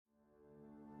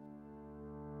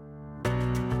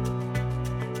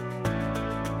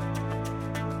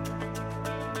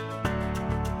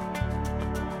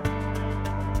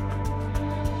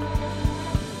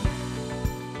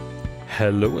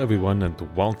Hello, everyone, and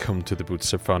welcome to the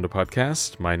Bootstrap Founder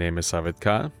Podcast. My name is Avid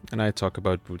Khan, and I talk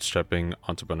about bootstrapping,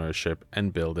 entrepreneurship,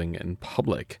 and building in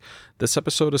public. This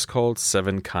episode is called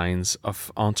 7 Kinds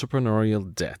of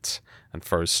Entrepreneurial Debt. And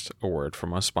first, a word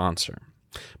from our sponsor.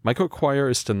 MicroAcquire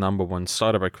is the #1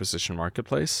 startup acquisition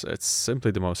marketplace. It's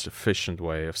simply the most efficient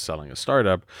way of selling a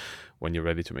startup when you're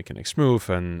ready to make a next move.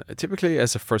 And typically,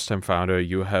 as a first-time founder,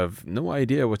 you have no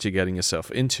idea what you're getting yourself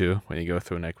into when you go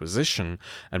through an acquisition.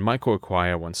 And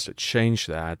MicroAcquire wants to change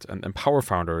that and empower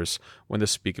founders when they're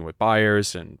speaking with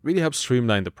buyers and really help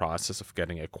streamline the process of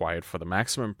getting acquired for the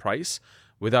maximum price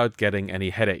without getting any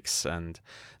headaches. And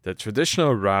the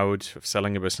traditional route of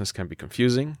selling a business can be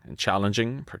confusing and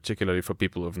challenging, particularly for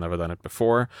people who've never done it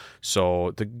before.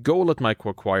 So the goal at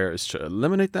MicroAcquire is to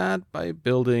eliminate that by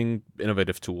building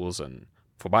innovative tools and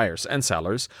for buyers and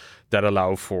sellers that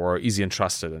allow for easy and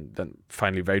trusted and then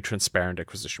finally very transparent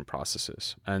acquisition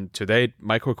processes. And to date,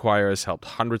 MicroAcquire has helped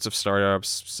hundreds of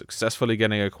startups successfully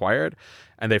getting acquired,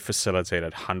 and they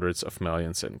facilitated hundreds of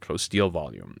millions in closed deal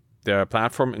volume. Their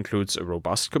platform includes a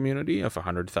robust community of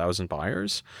 100,000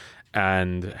 buyers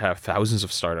and have thousands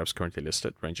of startups currently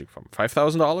listed, ranging from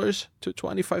 $5,000 to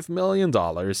 $25 million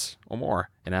or more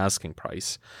in asking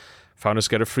price. Founders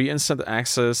get a free instant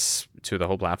access to the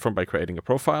whole platform by creating a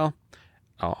profile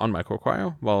on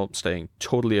MicroAcquire while staying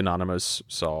totally anonymous.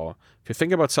 So if you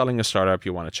think about selling a startup,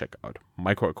 you want to check out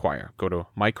MicroAcquire. Go to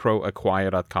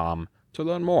microacquire.com to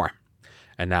learn more.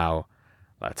 And now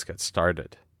let's get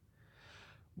started.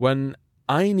 When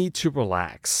I need to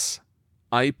relax,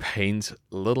 I paint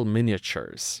little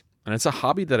miniatures. And it's a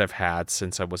hobby that I've had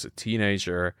since I was a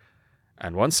teenager.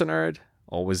 And once a nerd,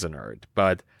 always a nerd.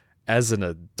 But as an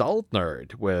adult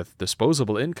nerd with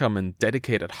disposable income and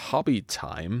dedicated hobby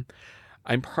time,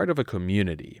 I'm part of a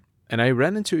community. And I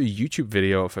ran into a YouTube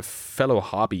video of a fellow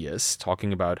hobbyist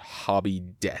talking about hobby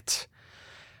debt.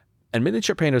 And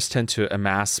miniature painters tend to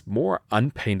amass more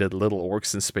unpainted little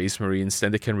orcs and space marines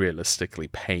than they can realistically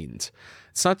paint.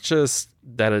 It's not just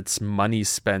that it's money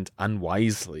spent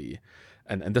unwisely,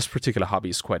 and this particular hobby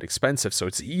is quite expensive, so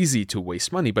it's easy to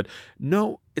waste money, but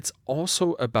no, it's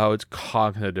also about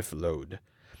cognitive load.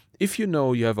 If you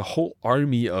know you have a whole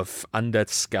army of undead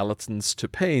skeletons to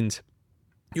paint,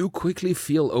 you quickly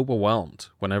feel overwhelmed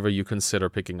whenever you consider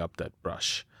picking up that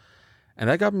brush. And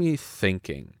that got me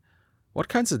thinking, what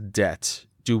kinds of debt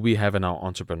do we have in our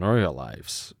entrepreneurial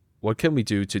lives? What can we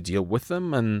do to deal with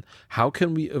them, and how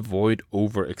can we avoid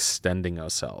overextending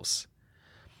ourselves?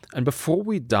 And before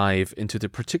we dive into the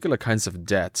particular kinds of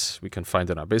debt we can find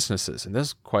in our businesses, and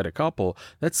there's quite a couple,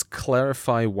 let's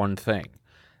clarify one thing.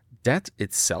 Debt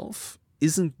itself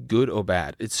isn't good or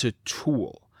bad. It's a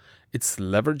tool. It's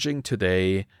leveraging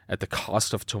today at the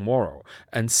cost of tomorrow.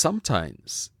 And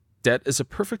sometimes debt is a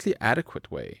perfectly adequate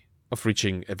way of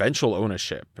reaching eventual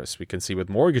ownership, as we can see with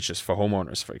mortgages for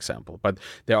homeowners, for example. But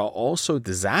there are also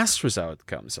disastrous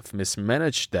outcomes of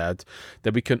mismanaged debt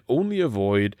that we can only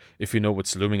avoid if you know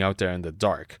what's looming out there in the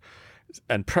dark.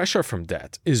 And pressure from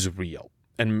debt is real.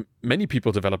 And many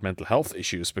people develop mental health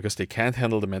issues because they can't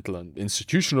handle the mental and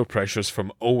institutional pressures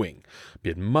from owing, be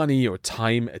it money or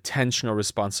time, attention or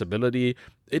responsibility.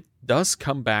 It does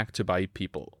come back to bite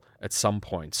people at some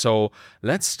point. So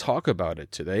let's talk about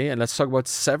it today, and let's talk about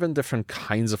 7 different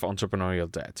kinds of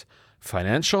entrepreneurial debt.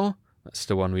 Financial, that's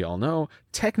the one we all know.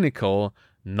 Technical,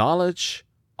 knowledge,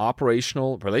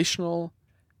 operational, relational,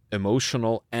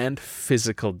 emotional, and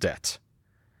physical debt.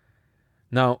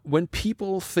 Now, when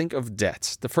people think of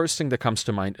debt, the first thing that comes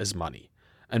to mind is money.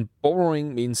 And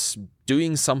borrowing means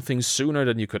doing something sooner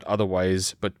than you could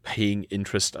otherwise, but paying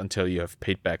interest until you have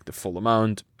paid back the full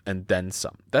amount and then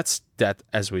some. That's debt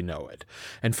as we know it.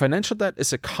 And financial debt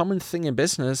is a common thing in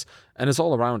business and is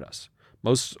all around us.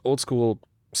 Most old school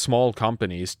small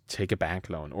companies take a bank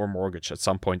loan or mortgage at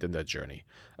some point in their journey.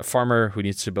 A farmer who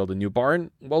needs to build a new barn,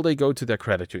 well, they go to their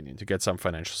credit union to get some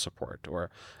financial support.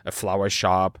 Or a flower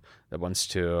shop that wants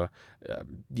to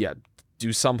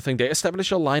do something, they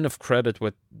establish a line of credit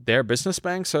with their business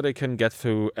bank so they can get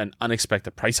through an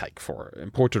unexpected price hike for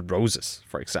imported roses,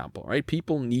 for example, right?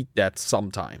 People need that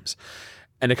sometimes.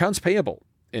 And accounts payable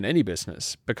in any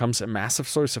business becomes a massive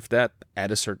source of debt at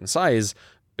a certain size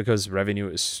because revenue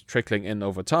is trickling in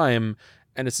over time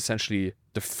and it's essentially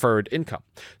deferred income.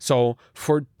 So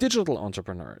for digital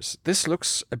entrepreneurs, this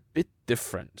looks a bit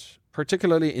different,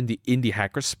 particularly in the indie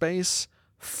hacker space.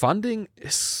 Funding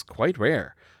is quite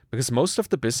rare, because most of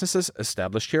the businesses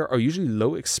established here are usually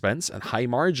low expense and high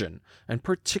margin, and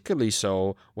particularly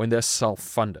so when they're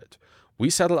self-funded. We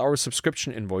settle our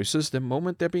subscription invoices the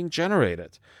moment they're being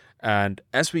generated. And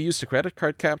as we use the credit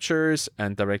card captures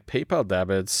and direct PayPal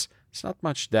debits, It's not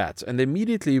much debt, and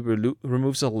immediately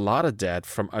removes a lot of debt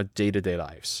from our day-to-day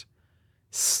lives.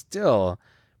 Still,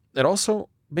 it also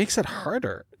makes it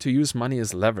harder to use money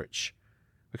as leverage.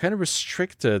 We're kind of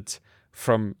restricted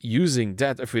from using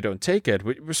debt if we don't take it.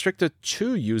 We're restricted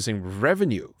to using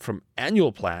revenue from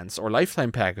annual plans or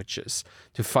lifetime packages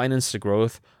to finance the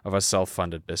growth of our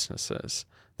self-funded businesses.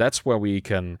 That's where we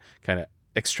can kind of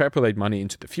extrapolate money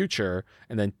into the future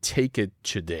and then take it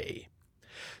today.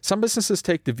 Some businesses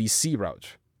take the VC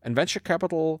route, and venture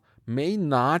capital may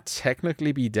not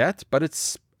technically be debt, but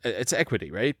it's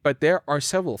equity, right? But there are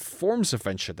several forms of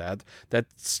venture debt that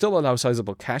still allow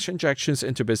sizable cash injections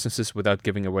into businesses without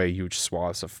giving away huge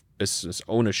swaths of business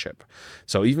ownership.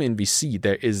 So even in VC,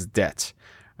 there is debt,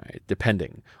 right?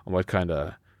 Depending on what kind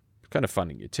of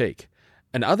funding you take.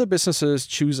 And other businesses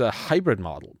choose a hybrid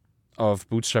model of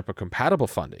bootstrapper compatible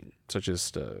funding, such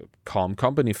as the Calm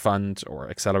Company Fund or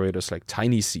accelerators like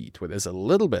Tiny Seed, where there's a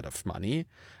little bit of money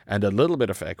and a little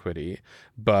bit of equity,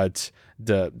 but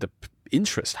the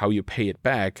interest, how you pay it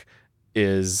back,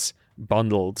 is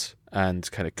bundled and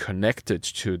kind of connected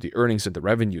to the earnings and the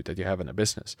revenue that you have in a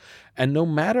business. And no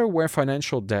matter where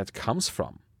financial debt comes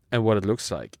from and what it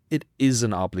looks like, it is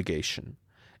an obligation.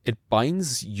 It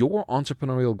binds your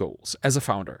entrepreneurial goals as a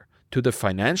founder to the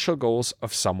financial goals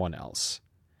of someone else.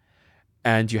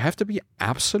 And you have to be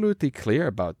absolutely clear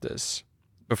about this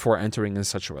before entering in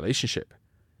such a relationship.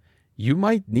 You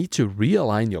might need to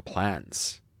realign your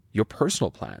plans, your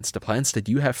personal plans, the plans that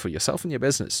you have for yourself and your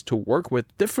business, to work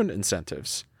with different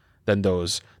incentives than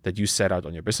those that you set out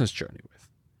on your business journey with.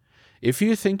 If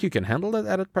you think you can handle that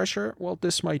added pressure, well,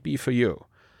 this might be for you.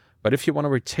 But if you want to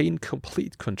retain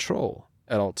complete control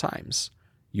at all times,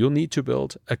 you'll need to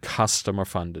build a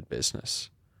customer-funded business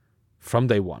from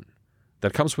day one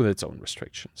that comes with its own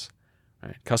restrictions.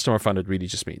 Right? Customer-funded really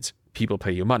just means people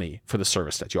pay you money for the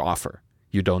service that you offer.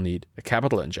 You don't need a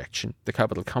capital injection. The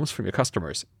capital comes from your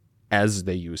customers as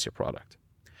they use your product.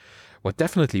 What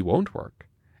definitely won't work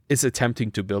is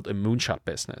attempting to build a moonshot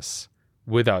business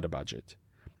without a budget.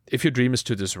 If your dream is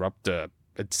to disrupt the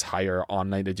entire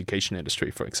online education industry,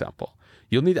 for example,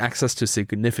 you'll need access to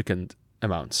significant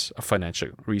amounts of financial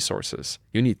resources.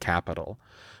 You need capital.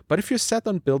 But if you're set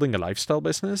on building a lifestyle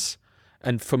business,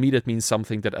 and for me that means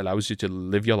something that allows you to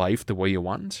live your life the way you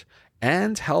want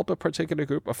and help a particular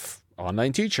group of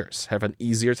online teachers have an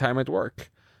easier time at work,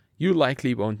 you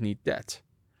likely won't need debt.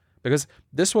 Because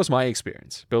this was my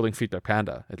experience, building Feedback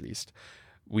Panda at least.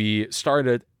 We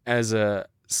started as a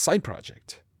side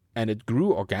project, and it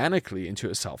grew organically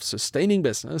into a self-sustaining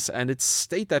business, and it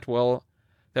stayed that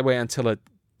way until it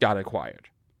got acquired.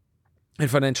 And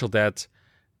financial debt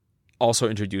also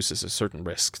introduces a certain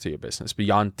risk to your business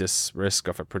beyond this risk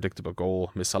of a predictable goal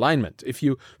misalignment. If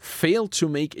you fail to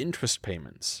make interest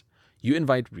payments, you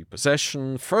invite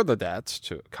repossession, further debt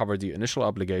to cover the initial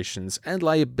obligations, and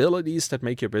liabilities that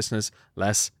make your business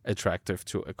less attractive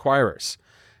to acquirers.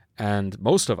 And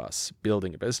most of us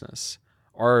building a business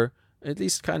are at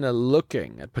least kind of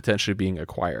looking at potentially being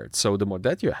acquired. So the more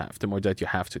debt you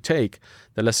have to take,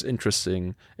 the less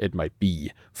interesting it might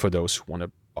be for those who want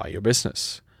to buy your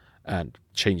business and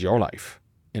change your life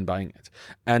in buying it.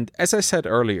 And as I said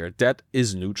earlier, debt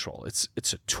is neutral.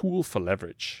 It's a tool for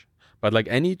leverage. But like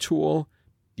any tool,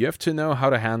 you have to know how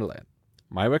to handle it.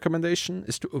 My recommendation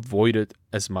is to avoid it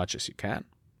as much as you can.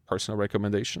 Personal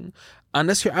recommendation.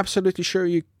 Unless you're absolutely sure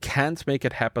you can't make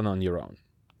it happen on your own.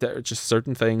 There are just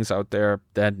certain things out there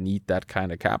that need that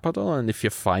kind of capital. And if you're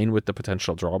fine with the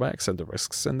potential drawbacks and the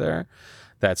risks in there,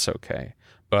 that's okay.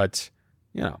 But,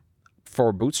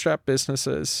 for bootstrap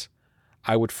businesses,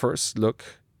 I would first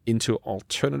look into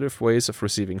alternative ways of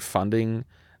receiving funding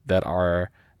that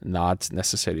are not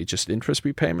necessarily just interest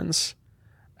repayments,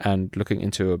 and looking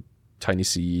into Tiny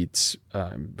Seeds,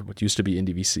 what used to be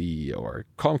Indie VC or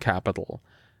Calm Capital.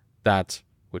 That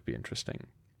would be interesting.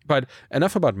 But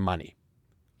enough about money,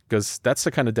 because that's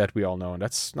the kind of debt we all know, and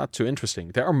that's not too interesting.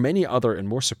 There are many other and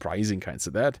more surprising kinds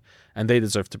of debt, and they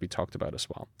deserve to be talked about as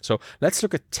well. So let's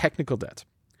look at technical debt.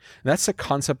 And that's a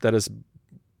concept that is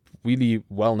really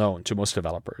well known to most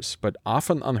developers, but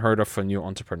often unheard of for new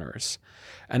entrepreneurs.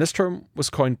 And this term was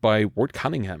coined by Ward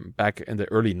Cunningham back in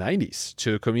the early 90s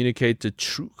to communicate the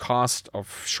true cost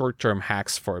of short-term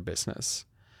hacks for a business.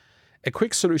 A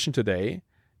quick solution today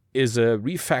is a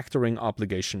refactoring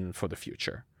obligation for the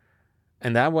future.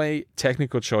 And that way,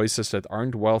 technical choices that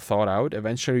aren't well thought out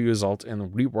eventually result in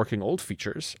reworking old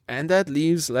features, and that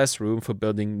leaves less room for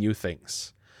building new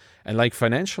things. And like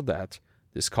financial debt,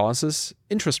 this causes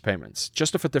interest payments,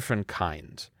 just of a different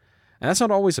kind. And that's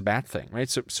not always a bad thing, right?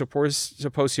 So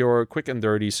suppose your quick and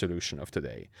dirty solution of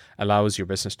today allows your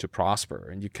business to prosper,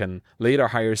 and you can later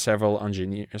hire several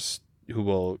engineers who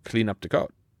will clean up the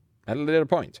code at a later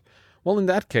point. Well, in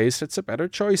that case, it's a better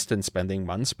choice than spending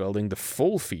months building the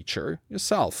full feature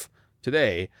yourself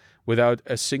today without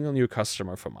a single new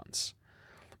customer for months.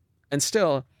 And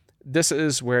still, this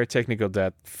is where technical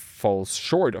debt falls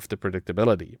short of the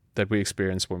predictability that we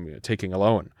experience when we are taking a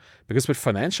loan. Because with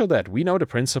financial debt, we know the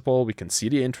principal, we can see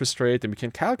the interest rate, and we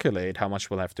can calculate how much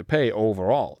we'll have to pay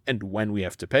overall and when we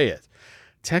have to pay it.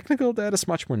 Technical debt is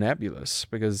much more nebulous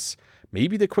because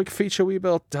maybe the quick feature we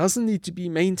built doesn't need to be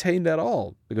maintained at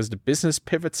all because the business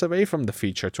pivots away from the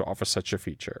feature to offer such a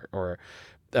feature, or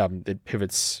it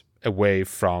pivots away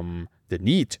from the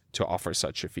need to offer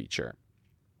such a feature.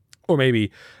 Or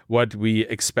maybe what we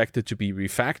expected to be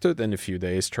refactored in a few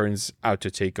days turns out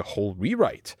to take a whole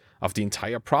rewrite of the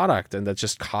entire product, and that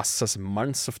just costs us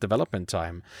months of development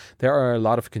time. There are a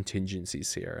lot of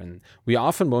contingencies here, and we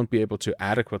often won't be able to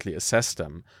adequately assess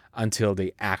them until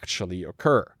they actually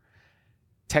occur.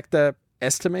 Tech debt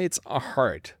estimates are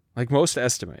hard. Like most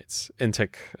estimates in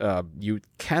tech, you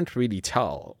can't really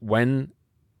tell when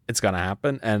it's going to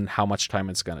happen and how much time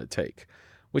it's going to take,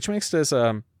 which makes this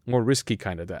a more risky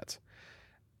kind of debt.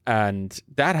 And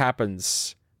that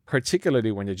happens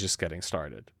particularly when you're just getting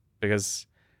started, because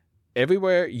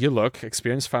everywhere you look,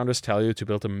 experienced founders tell you to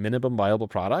build a minimum viable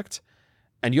product.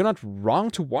 And you're not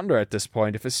wrong to wonder at this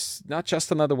point if it's not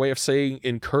just another way of saying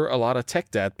incur a lot of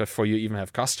tech debt before you even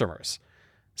have customers.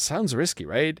 Sounds risky,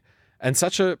 right? And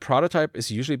such a prototype is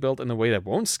usually built in a way that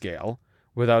won't scale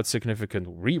without significant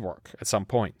rework at some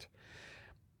point.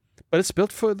 But it's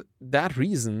built for that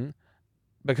reason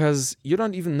because you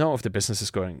don't even know if the business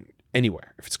is going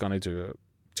anywhere, if it's going to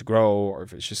grow, or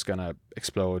if it's just going to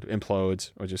explode, implode,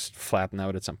 or just flatten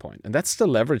out at some point. And that's the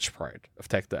leverage part of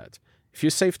tech debt. If you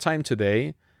save time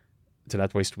today to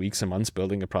not waste weeks and months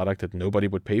building a product that nobody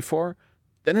would pay for,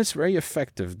 then it's very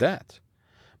effective debt.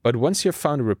 But once you've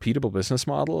found a repeatable business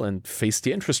model and face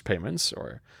the interest payments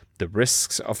or the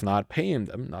risks of not paying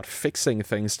them, not fixing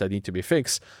things that need to be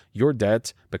fixed, your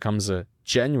debt becomes a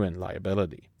genuine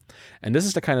liability. And this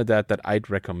is the kind of debt that I'd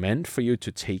recommend for you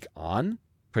to take on,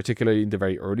 particularly in the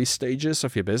very early stages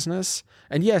of your business.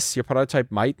 And yes, your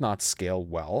prototype might not scale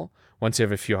well once you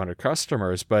have a few hundred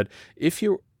customers, but if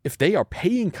they are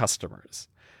paying customers,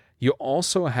 you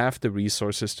also have the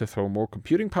resources to throw more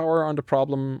computing power on the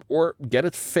problem or get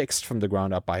it fixed from the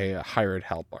ground up by a hired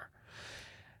helper.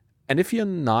 And if you're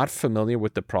not familiar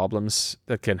with the problems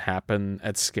that can happen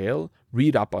at scale,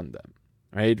 read up on them,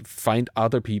 right? Find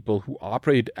other people who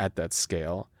operate at that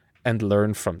scale and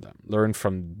learn from them. Learn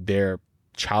from their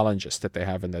challenges that they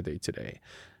have in their day-to-day.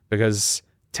 Because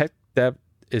tech debt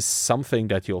is something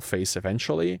that you'll face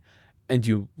eventually, and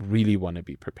you really want to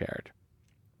be prepared.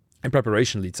 And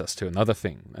preparation leads us to another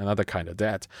thing, another kind of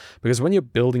debt. Because when you're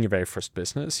building your very first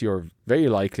business, you're very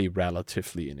likely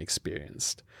relatively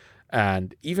inexperienced.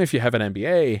 And even if you have an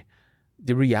MBA,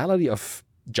 the reality of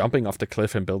jumping off the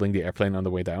cliff and building the airplane on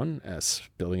the way down, as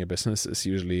building a business is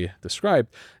usually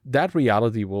described, that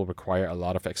reality will require a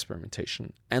lot of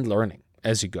experimentation and learning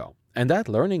as you go. And that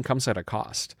learning comes at a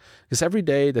cost. Because every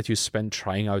day that you spend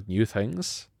trying out new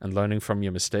things and learning from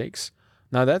your mistakes,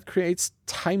 now that creates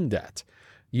time debt.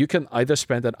 You can either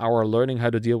spend an hour learning how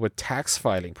to deal with tax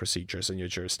filing procedures in your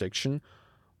jurisdiction,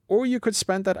 or you could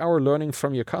spend that hour learning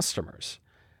from your customers.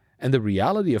 And the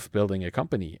reality of building a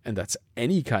company, and that's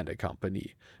any kind of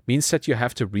company, means that you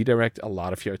have to redirect a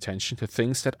lot of your attention to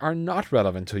things that are not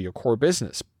relevant to your core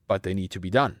business, but they need to be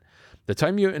done. The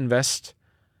time you invest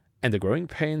and the growing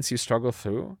pains you struggle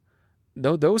through,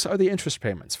 those are the interest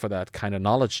payments for that kind of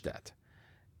knowledge debt.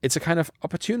 It's a kind of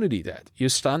opportunity debt. You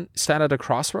stand at a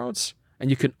crossroads, and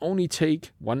you can only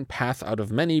take one path out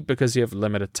of many because you have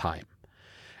limited time.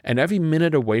 And every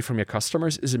minute away from your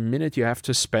customers is a minute you have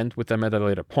to spend with them at a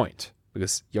later point,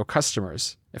 because your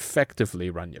customers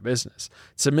effectively run your business.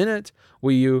 It's a minute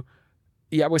where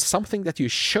with something that you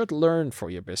should learn for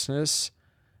your business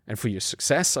and for your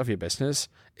success of your business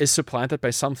is supplanted by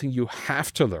something you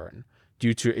have to learn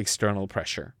due to external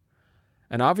pressure.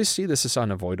 And obviously this is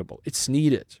unavoidable. It's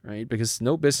needed, right? Because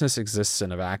no business exists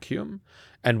in a vacuum.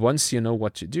 And once you know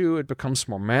what to do, it becomes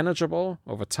more manageable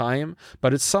over time,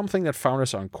 but it's something that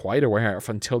founders aren't quite aware of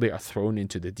until they are thrown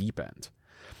into the deep end.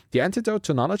 The antidote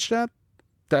to knowledge debt,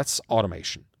 that's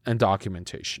automation and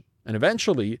documentation, and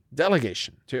eventually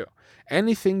delegation too.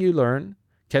 Anything you learn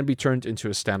can be turned into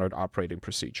a standard operating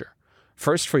procedure.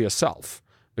 First for yourself,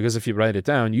 because if you write it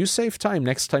down, you save time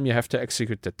next time you have to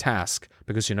execute the task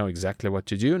because you know exactly what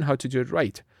to do and how to do it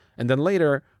right. And then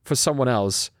later for someone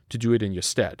else to do it in your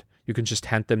stead. You can just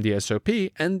hand them the SOP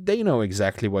and they know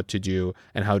exactly what to do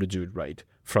and how to do it right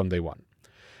from day one.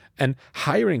 And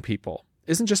hiring people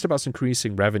isn't just about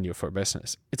increasing revenue for a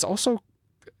business. It's also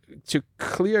to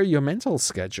clear your mental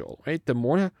schedule, right? The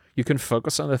more you can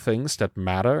focus on the things that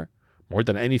matter more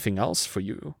than anything else for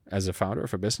you as a founder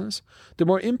of a business, the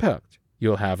more impact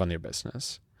you'll have on your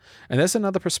business. And there's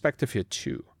another perspective here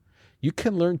too. You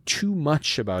can learn too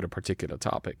much about a particular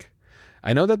topic.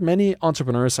 I know that many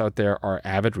entrepreneurs out there are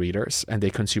avid readers and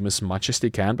they consume as much as they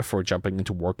can before jumping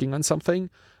into working on something.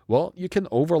 Well, you can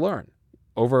overlearn,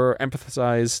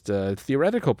 overemphasize the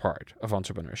theoretical part of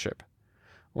entrepreneurship,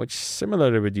 which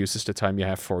similarly reduces the time you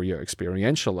have for your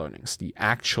experiential learnings, the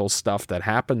actual stuff that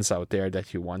happens out there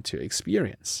that you want to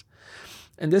experience.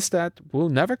 And that will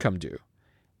never come due.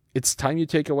 It's time you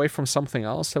take away from something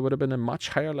else that would have been a much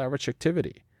higher leverage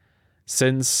activity.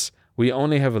 Since we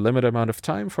only have a limited amount of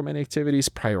time for many activities,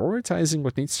 prioritizing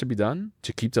what needs to be done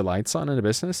to keep the lights on in a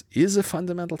business is a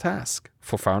fundamental task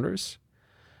for founders.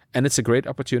 And it's a great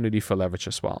opportunity for leverage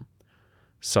as well.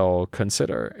 So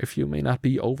consider if you may not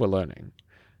be overlearning.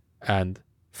 And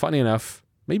funny enough,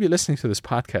 maybe listening to this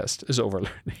podcast is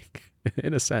overlearning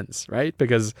in a sense, right?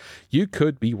 Because you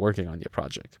could be working on your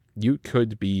project. You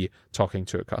could be talking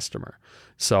to a customer.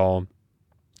 So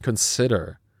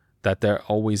consider that there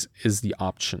always is the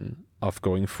option of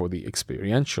going for the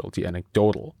experiential, the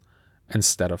anecdotal,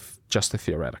 instead of just the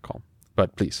theoretical.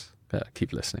 But please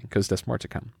keep listening because there's more to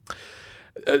come.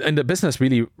 And the business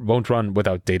really won't run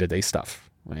without day-to-day stuff.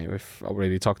 Right? We've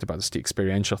already talked about this, the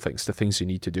experiential things, the things you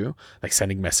need to do, like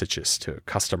sending messages to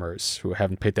customers who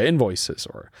haven't paid their invoices,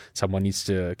 or someone needs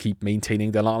to keep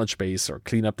maintaining their knowledge base or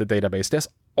clean up the database. There's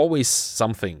always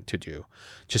something to do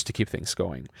just to keep things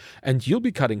going. And you'll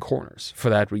be cutting corners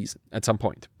for that reason at some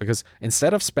point, because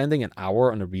instead of spending an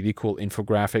hour on a really cool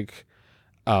infographic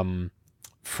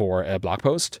for a blog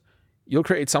post, you'll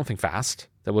create something fast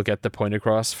that will get the point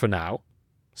across for now,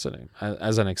 so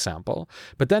as an example.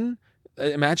 But then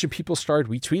imagine people start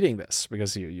retweeting this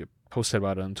because you posted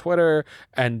about it on Twitter,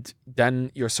 and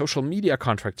then your social media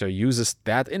contractor uses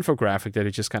that infographic that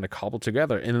you just kind of cobbled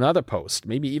together in another post,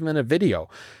 maybe even in a video.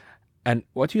 And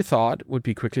what you thought would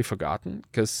be quickly forgotten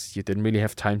because you didn't really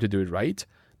have time to do it right,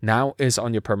 now is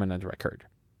on your permanent record.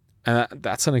 And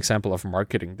that's an example of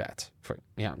marketing debt.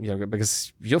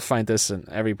 Because you'll find this in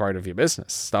every part of your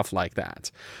business, stuff like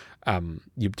that.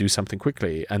 You do something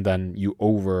quickly, and then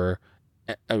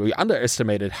we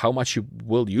underestimated how much you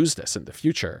will use this in the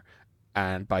future.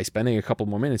 And by spending a couple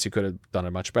more minutes, you could have done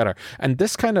it much better. And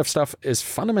this kind of stuff is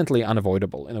fundamentally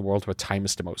unavoidable in a world where time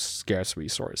is the most scarce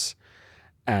resource.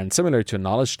 And similar to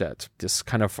knowledge debt, this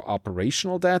kind of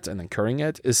operational debt and incurring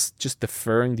it is just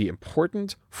deferring the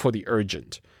important for the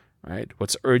urgent, right?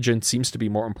 What's urgent seems to be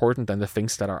more important than the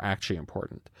things that are actually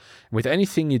important. With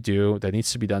anything you do that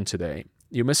needs to be done today,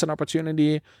 you miss an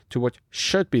opportunity to what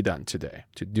should be done today,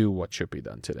 to do what should be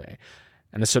done today.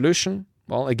 And the solution?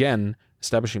 Well, again,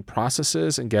 establishing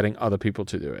processes and getting other people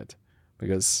to do it.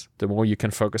 Because the more you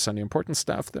can focus on the important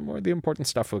stuff, the more the important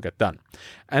stuff will get done.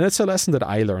 And it's a lesson that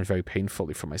I learned very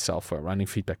painfully for myself while running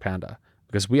Feedback Panda,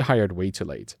 because we hired way too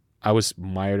late. I was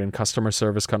mired in customer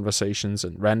service conversations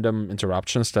and random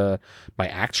interruptions to my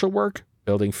actual work,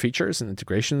 building features and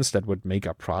integrations that would make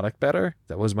our product better.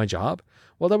 That was my job.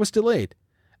 Well, that was delayed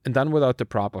and done without the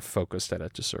proper focus that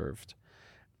it deserved.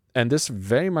 And this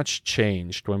very much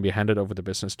changed when we handed over the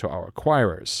business to our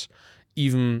acquirers.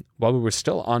 Even while we were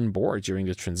still on board during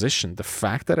the transition, the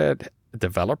fact that I had a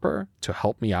developer to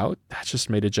help me out, that just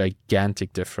made a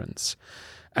gigantic difference.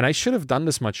 And I should have done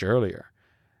this much earlier.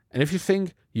 And if you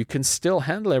think you can still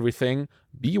handle everything,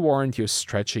 be warned you're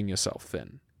stretching yourself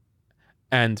thin.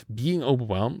 And being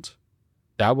overwhelmed,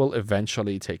 that will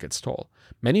eventually take its toll.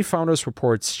 Many founders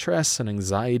report stress and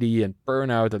anxiety and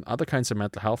burnout and other kinds of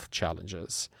mental health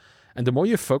challenges. And the more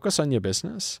you focus on your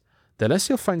business, the less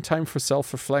you'll find time for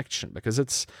self-reflection,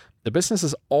 because the business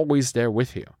is always there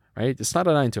with you, right? It's not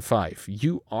a 9 to 5.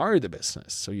 You are the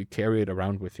business, so you carry it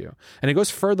around with you. And it goes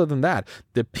further than that.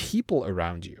 The people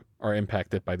around you are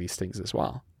impacted by these things as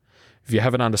well. If you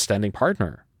have an understanding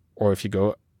partner, or if you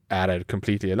go at it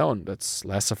completely alone, that's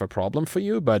less of a problem for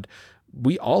you, but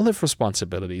we all have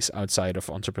responsibilities outside of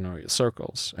entrepreneurial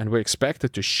circles, and we're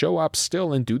expected to show up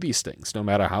still and do these things, no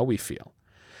matter how we feel.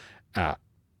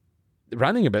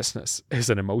 Running a business is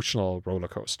an emotional roller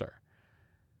coaster.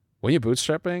 When you're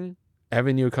bootstrapping,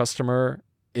 every new customer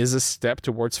is a step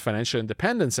towards financial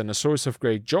independence and a source of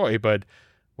great joy, but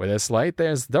where there's light,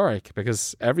 there's dark,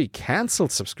 because every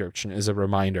canceled subscription is a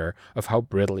reminder of how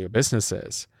brittle your business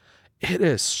is. It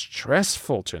is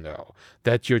stressful to know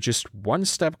that you're just one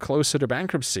step closer to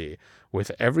bankruptcy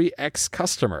with every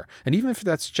ex-customer. And even if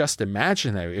that's just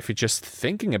imaginary, if you're just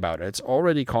thinking about it, it's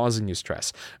already causing you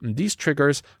stress. And these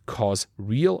triggers cause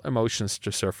real emotions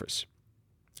to surface.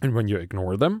 And when you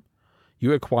ignore them,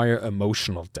 you acquire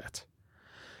emotional debt.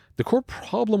 The core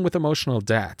problem with emotional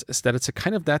debt is that it's a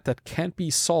kind of debt that can't be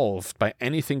solved by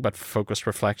anything but focused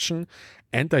reflection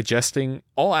and digesting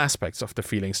all aspects of the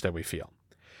feelings that we feel.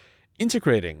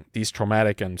 Integrating these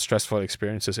traumatic and stressful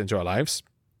experiences into our lives,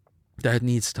 that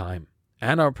needs time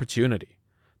and opportunity.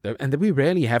 And we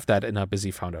rarely have that in our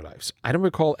busy founder lives. I don't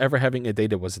recall ever having a day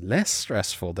that was less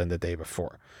stressful than the day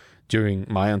before. During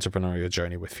my entrepreneurial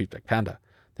journey with Feedback Panda,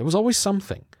 there was always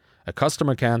something. A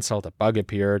customer canceled, a bug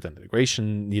appeared, an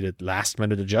integration needed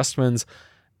last-minute adjustments,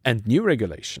 and new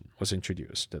regulation was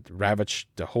introduced that ravaged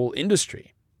the whole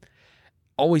industry.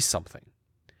 Always something.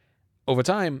 Over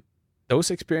time, those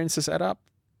experiences add up,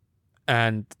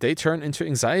 and they turn into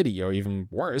anxiety or even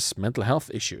worse, mental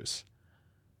health issues.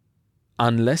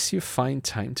 Unless you find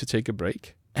time to take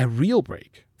a real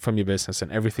break from your business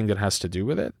and everything that has to do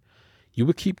with it, you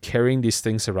will keep carrying these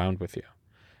things around with you.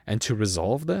 And to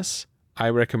resolve this, I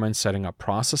recommend setting up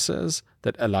processes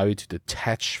that allow you to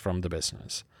detach from the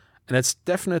business. And it's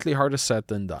definitely harder said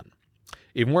than done.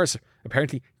 Even worse,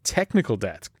 apparently technical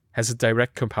debt has a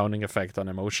direct compounding effect on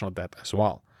emotional debt as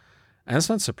well. And it's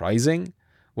not surprising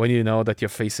when you know that you're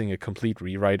facing a complete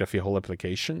rewrite of your whole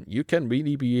application. You can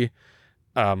really be,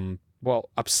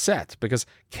 upset, because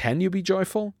can you be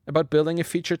joyful about building a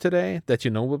feature today that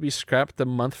you know will be scrapped a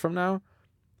month from now?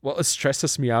 Well, it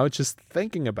stresses me out just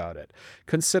thinking about it.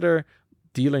 Consider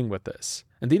dealing with this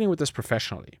and dealing with this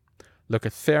professionally. Look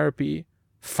at therapy,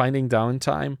 finding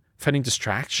downtime, finding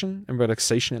distraction and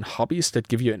relaxation in hobbies that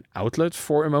give you an outlet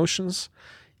for emotions.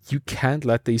 You can't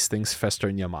let these things fester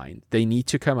in your mind. They need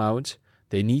to come out,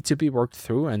 they need to be worked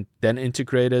through and then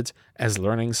integrated as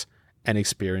learnings and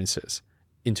experiences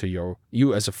into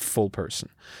you as a full person.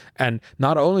 And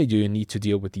not only do you need to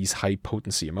deal with these high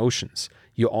potency emotions,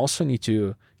 you also need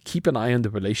to keep an eye on the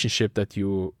relationship that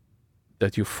you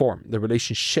form, the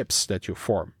relationships that you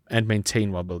form and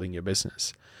maintain while building your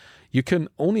business. You can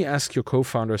only ask your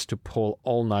co-founders to pull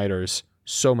all-nighters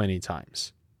so many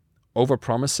times.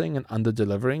 Over-promising and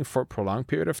under-delivering for a prolonged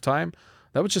period of time,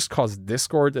 that would just cause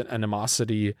discord and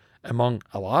animosity among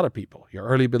a lot of people. Your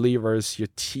early believers, your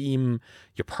team,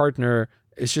 your partner.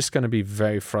 It's just going to be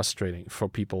very frustrating for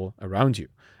people around you.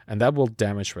 And that will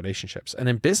damage relationships. And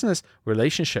in business,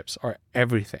 relationships are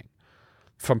everything.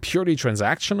 From purely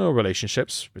transactional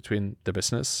relationships between the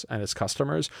business and its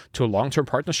customers to long-term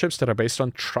partnerships that are based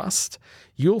on trust,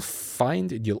 you'll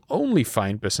only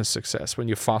find business success when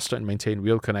you foster and maintain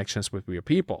real connections with real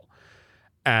people.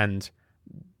 And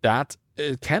that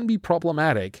it can be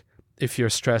problematic if you're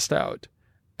stressed out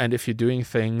and if you're doing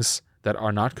things that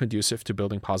are not conducive to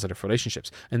building positive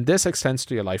relationships. And this extends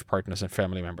to your life partners and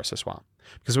family members as well.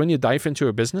 Because when you dive into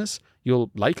a business, you'll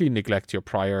likely neglect your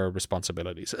prior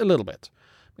responsibilities a little bit.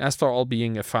 After all,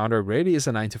 being a founder really is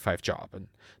a 9-to-5 job. And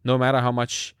no matter how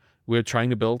much we're trying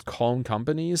to build calm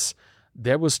companies,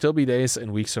 there will still be days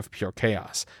and weeks of pure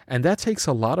chaos. And that takes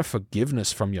a lot of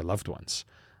forgiveness from your loved ones.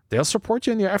 They'll support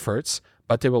you in your efforts,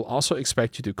 but they will also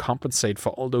expect you to compensate for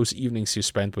all those evenings you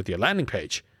spent with your landing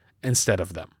page instead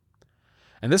of them.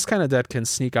 And this kind of debt can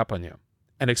sneak up on you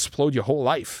and explode your whole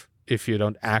life if you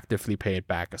don't actively pay it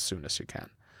back as soon as you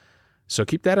can. So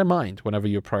keep that in mind whenever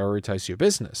you prioritize your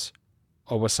business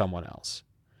over someone else.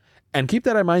 And keep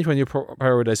that in mind when you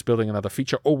prioritize building another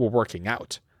feature over working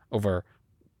out, over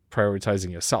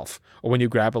prioritizing yourself, or when you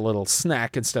grab a little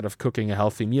snack instead of cooking a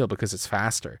healthy meal because it's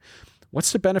faster.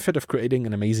 What's the benefit of creating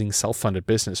an amazing self-funded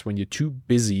business when you're too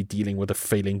busy dealing with a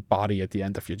failing body at the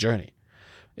end of your journey?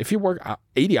 If you work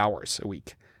 80 hours a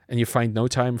week and you find no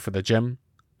time for the gym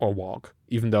or walk,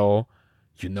 even though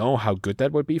you know how good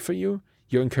that would be for you,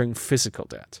 you're incurring physical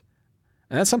debt.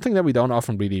 And that's something that we don't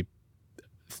often really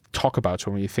talk about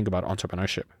when we think about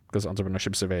entrepreneurship, because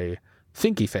entrepreneurship is a very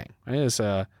thinky thing. Right? It's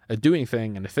a doing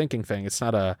thing and a thinking thing. It's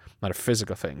not a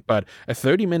physical thing. But a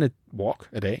 30-minute walk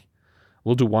a day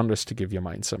will do wonders to give your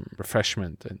mind some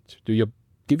refreshment and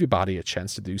give your body a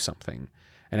chance to do something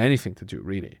and anything to do,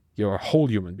 really. You're a whole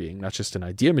human being, not just an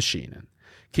idea machine. And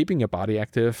keeping your body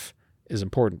active is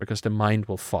important because the mind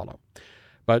will follow.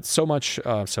 But so much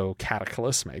so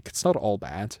cataclysmic, it's not all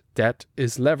bad. Debt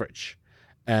is leverage.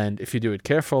 And if you do it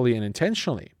carefully and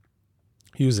intentionally,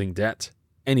 using debt,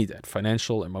 any debt,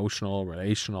 financial, emotional,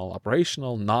 relational,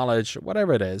 operational, knowledge,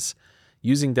 whatever it is,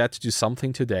 using debt to do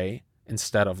something today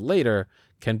instead of later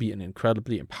can be an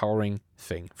incredibly empowering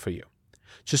thing for you.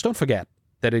 Just don't forget,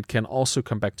 that it can also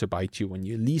come back to bite you when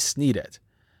you least need it.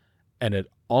 And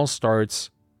it all starts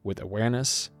with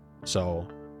awareness, so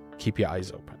keep your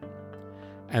eyes open.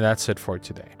 And that's it for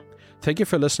today. Thank you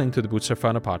for listening to the Bootstrap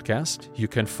Founder podcast. You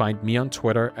can find me on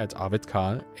Twitter at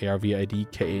Arvidkahl,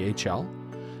 ARVIDKAHL.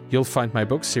 You'll find my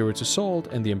book, Zero to Sold,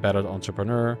 and The Embedded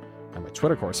Entrepreneur, and my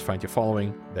Twitter course, Find Your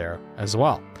Following, there as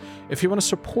well. If you want to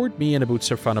support me in the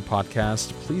Bootstrap Founder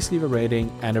podcast, please leave a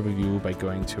rating and a review by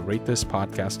going to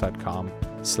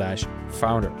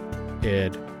ratethispodcast.com/founder.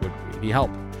 It would really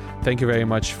help. Thank you very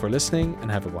much for listening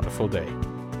and have a wonderful day.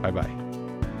 Bye-bye.